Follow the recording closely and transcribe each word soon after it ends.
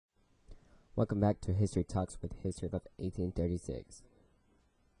Welcome back to History Talks with History of 1836.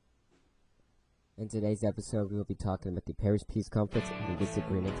 In today's episode, we will be talking about the Paris Peace Conference and the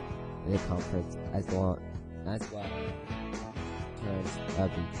disagreement in the conference as well in terms of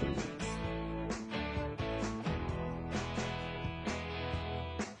the treaties.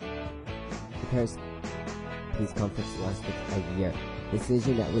 The Paris Peace Conference lasted a year. A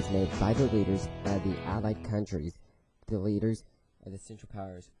decision that was made by the leaders of the Allied countries. The leaders of the Central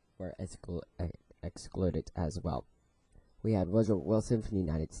Powers were excluded as well. We had Woodrow Wilson from the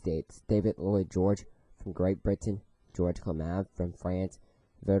United States, David Lloyd George from Great Britain, George Clement from France,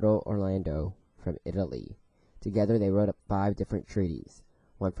 Vito Orlando from Italy. Together they wrote up 5 different treaties,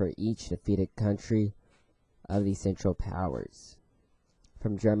 one for each defeated country of the Central Powers.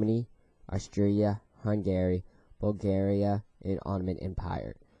 From Germany, Austria, Hungary, Bulgaria, and Ottoman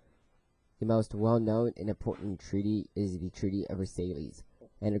Empire. The most well-known and important treaty is the Treaty of Versailles,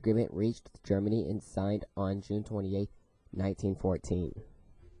 an agreement reached with Germany and signed on June 28, 1914.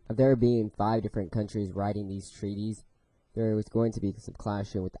 Of there being 5 different countries writing these treaties, there was going to be some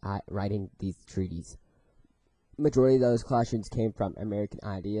clashing with writing these treaties. The majority of those clashings came from American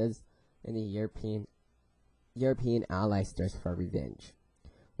ideas, and the European allies thirst for revenge.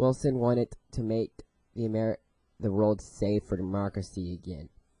 Wilson wanted to make the world safe for democracy again,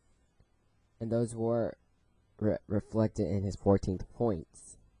 and those were reflected in his 14th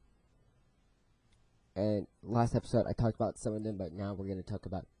points. And last episode I talked about some of them, but now we're going to talk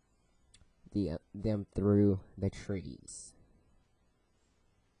about them through the treaties.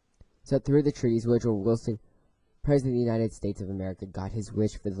 So through the treaties, Woodrow Wilson, President of the United States of America, got his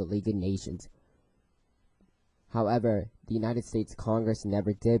wish for the League of Nations. However, the United States Congress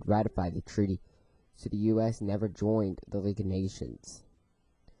never did ratify the treaty, so the U.S. never joined the League of Nations.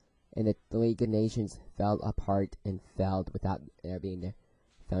 And the League of Nations fell apart and failed without there being the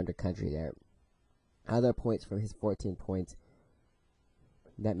founder country there. Other points from his 14 points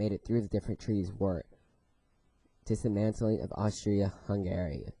that made it through the different treaties were dismantling of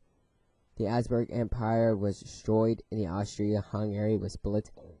Austria-Hungary. The Habsburg Empire was destroyed, and the Austria-Hungary was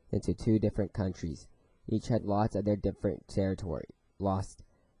split into 2 different countries. Each had lots of their different territories.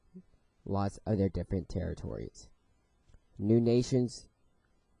 New nations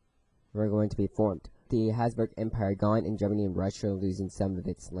were going to be formed. The Habsburg Empire gone, and Germany and Russia losing some of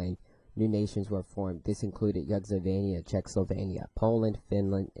its land. New nations were formed. This included Yugoslavia, Czechoslovakia, Poland,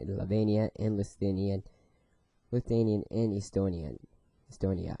 Finland, Lithuania, and Lithuanian and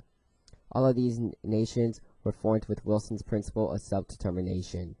Estonia. All of these nations were formed with Wilson's principle of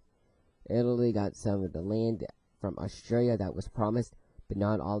self-determination. Italy got some of the land from Australia that was promised, but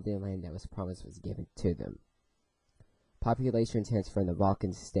not all the land that was promised was given to them. Population transfer from the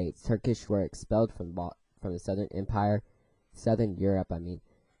Balkan states. Turkish were expelled from the Southern Europe,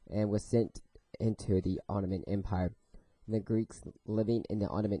 and was sent into the Ottoman Empire. The Greeks living in the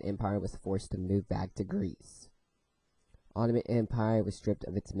Ottoman Empire was forced to move back to Greece. Ottoman Empire was stripped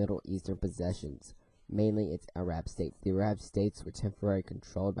of its Middle Eastern possessions, mainly its Arab states. The Arab states were temporarily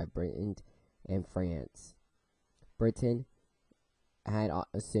controlled by Britain and France. Britain had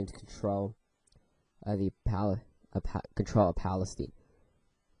assumed control of Palestine.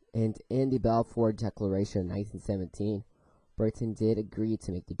 And in the Balfour Declaration of 1917, Britain did agree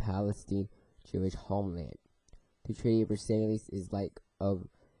to make the Palestine Jewish homeland. The Treaty of Versailles is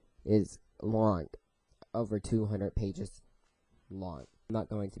long, over 200 pages long. I'm not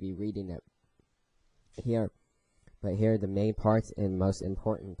going to be reading it here, but here are the main parts and most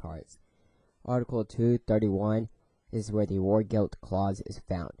important parts. Article 231 is where the war guilt clause is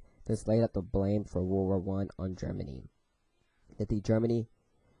found. This laid out the blame for World War I on Germany. That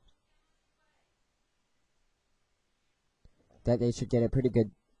they should get a pretty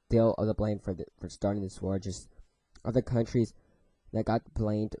good deal of the blame for starting this war. Just other countries that got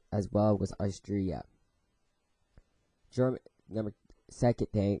blamed as well was Austria.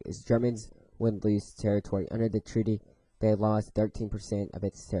 Second thing is Germans would lose territory. Under the treaty, they lost 13% of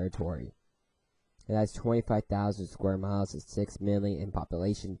its territory. It has 25,000 square miles and 6 million in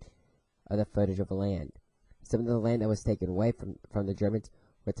population of the footage of land. Some of the land that was taken away from the Germans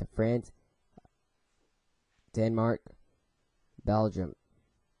went to France, Denmark, Belgium,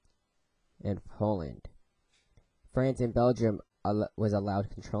 and Poland. France and Belgium was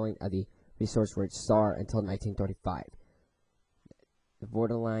allowed controlling of the resource rich Saar until 1935. The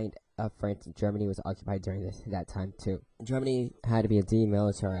borderline of France and Germany was occupied during that time too. Germany had to be a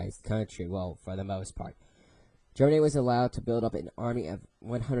demilitarized country, well, for the most part. Germany was allowed to build up an army of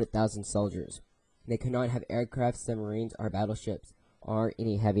 100,000 soldiers. They could not have aircraft, submarines, or battleships, or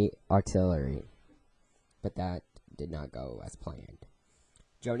any heavy artillery. But that did not go as planned.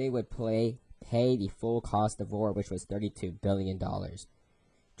 Germany would pay the full cost of war, which was $32 billion.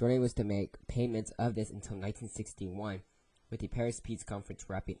 Germany was to make payments of this until 1961, with the Paris Peace Conference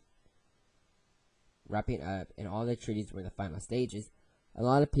wrapping up, and all the treaties were in the final stages. A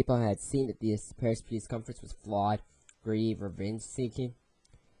lot of people had seen that this Paris Peace Conference was flawed, greedy, revenge-seeking.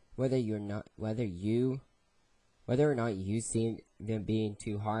 Whether or not you seen them being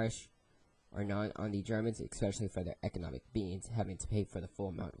too harsh or not on the Germans, especially for their economic beings having to pay for the full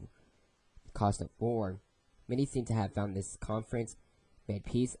amount of cost of war, many seem to have found this conference made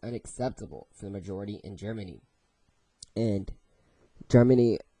peace unacceptable for the majority in Germany. And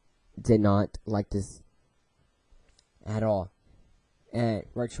Germany did not like this at all. And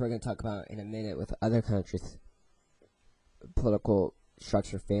which we're going to talk about in a minute with other countries' political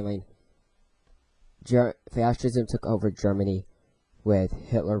structure failing. Fascism took over Germany with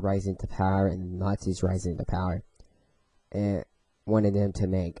Hitler rising to power and Nazis rising to power, and wanted them to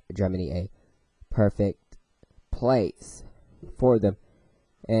make Germany a perfect place for them,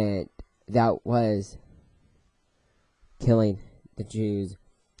 and that was killing the Jews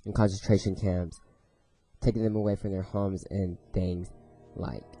in concentration camps, taking them away from their homes and things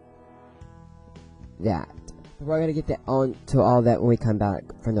like that. But we're going to get on to all that when we come back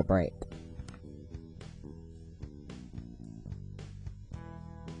from the break.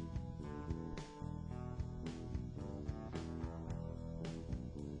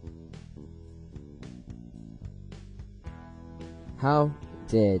 How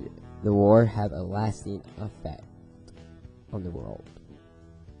did the war have a lasting effect on the world?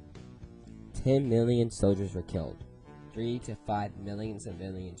 10 million soldiers were killed. 3 to 5 million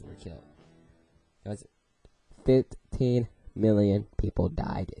civilians were killed. That was 15 million people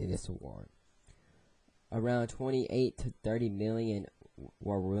died in this war. Around 28 to 30 million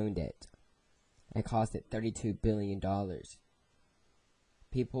were wounded. It costed $32 billion.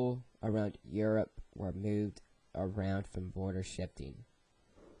 People around Europe were moved around from border shifting.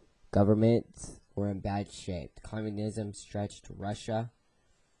 Governments were in bad shape. Communism stretched Russia,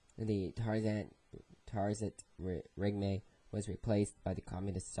 and the Tsarist regime was replaced by the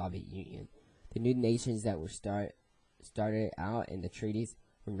Communist Soviet Union. The new nations that were started out in the treaties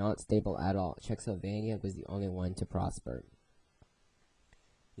were not stable at all. Czechoslovakia was the only one to prosper.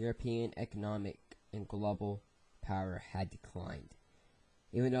 European economic and global power had declined.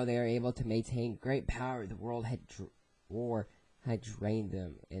 Even though they were able to maintain great power, the war had drained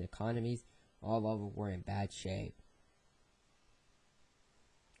them, and economies all over were in bad shape.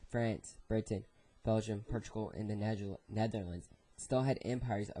 France, Britain, Belgium, Portugal, and the Netherlands still had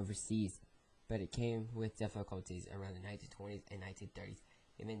empires overseas, but it came with difficulties around the 1920s and 1930s.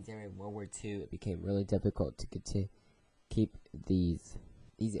 Even during World War II, it became really difficult to keep these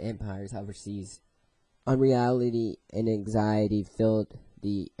empires overseas. Unreality and anxiety filled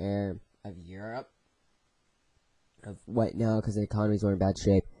the air of Europe, of what now, because the economies were in bad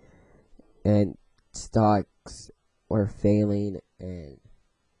shape, and stocks were failing, and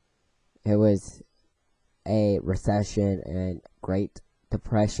it was a recession and great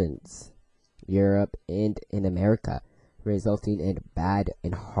depressions, Europe and in America, resulting in bad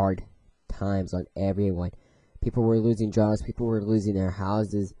and hard times on everyone. People were losing jobs, people were losing their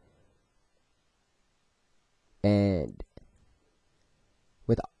houses, and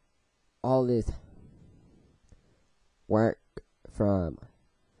with all this work from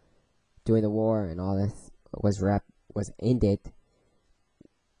doing the war and all this was ended,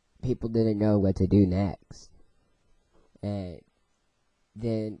 people didn't know what to do next. And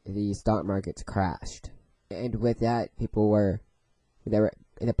then the stock markets crashed. And with that, they were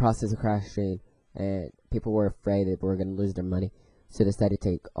in the process of crashing, and people were afraid that they were going to lose their money. So they decided to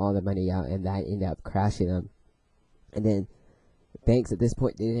take all the money out, and that ended up crashing them. And then banks at this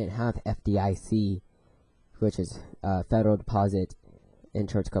point, they didn't have FDIC, which is Federal Deposit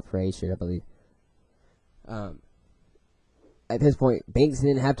Insurance Corporation, I believe. At this point, banks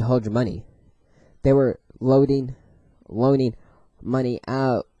didn't have to hold your money. They were loaning money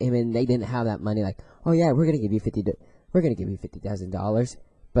out, and then they didn't have that money. Like, oh yeah, we're gonna give you $50,000,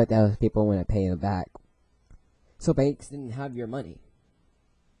 but those people wouldn't pay them back. So banks didn't have your money.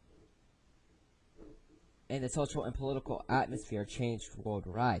 And the social and political atmosphere changed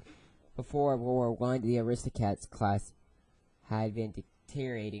worldwide. Before World War I, the aristocrats class had been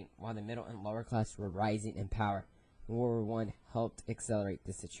deteriorating, while the middle and lower class were rising in power. World War I helped accelerate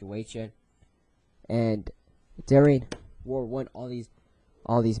the situation. And during World War I,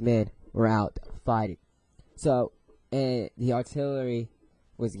 all these men were out fighting. So, and the artillery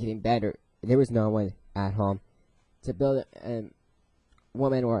was getting better. There was no one at home to build it, and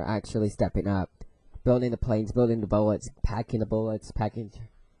women were actually stepping up, building the planes, building the bullets, packing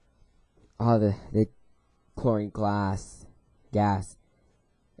all the chlorine gas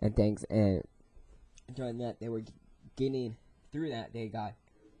and things, and during that they were getting through that they got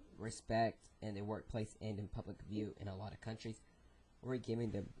respect in the workplace and in public view in a lot of countries. We're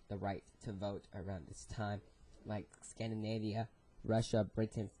giving them the right to vote around this time, like Scandinavia, Russia,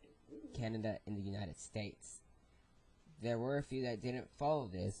 Britain, Canada, and the United States. There were a few that didn't follow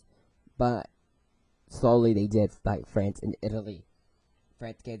this, but slowly they did, like France and Italy.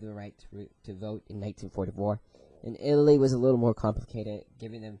 France gave them the right to vote in 1944, and Italy was a little more complicated,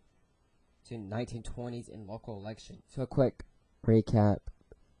 giving them to 1920s in local elections. So a quick recap.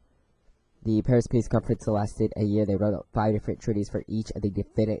 The Paris Peace Conference lasted a year. They wrote up 5 different treaties for each of the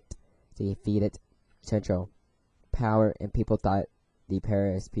defeated Central Power, and people thought the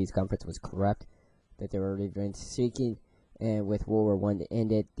Paris Peace Conference was corrupt, that they were revenge seeking, and with World War I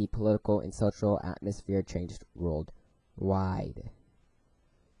ended, the political and social atmosphere changed worldwide.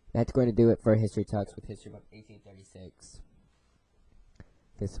 That's going to do it for History Talks with History Book 1836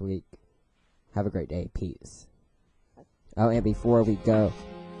 this week. Have a great day. Peace. Oh, and before we go,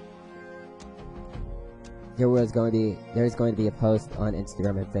 there's going to be a post on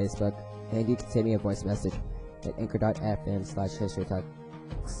Instagram and Facebook, and you can send me a voice message at anchor.fm/historytalks.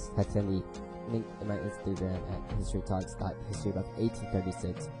 That's in the link in my Instagram at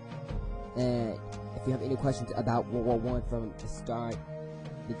historytalks.historybook1836. And if you have any questions about World War I from the start,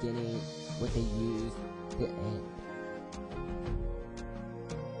 beginning, what they used, the end,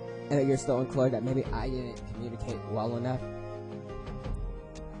 and you're still unclear that maybe I didn't communicate well enough,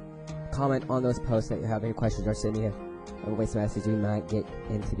 comment on those posts that you have any questions, or send me a voice message. We might get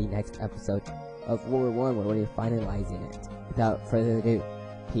into the next episode of World War I where we're finalizing it. Without further ado,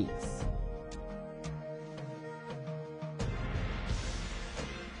 peace.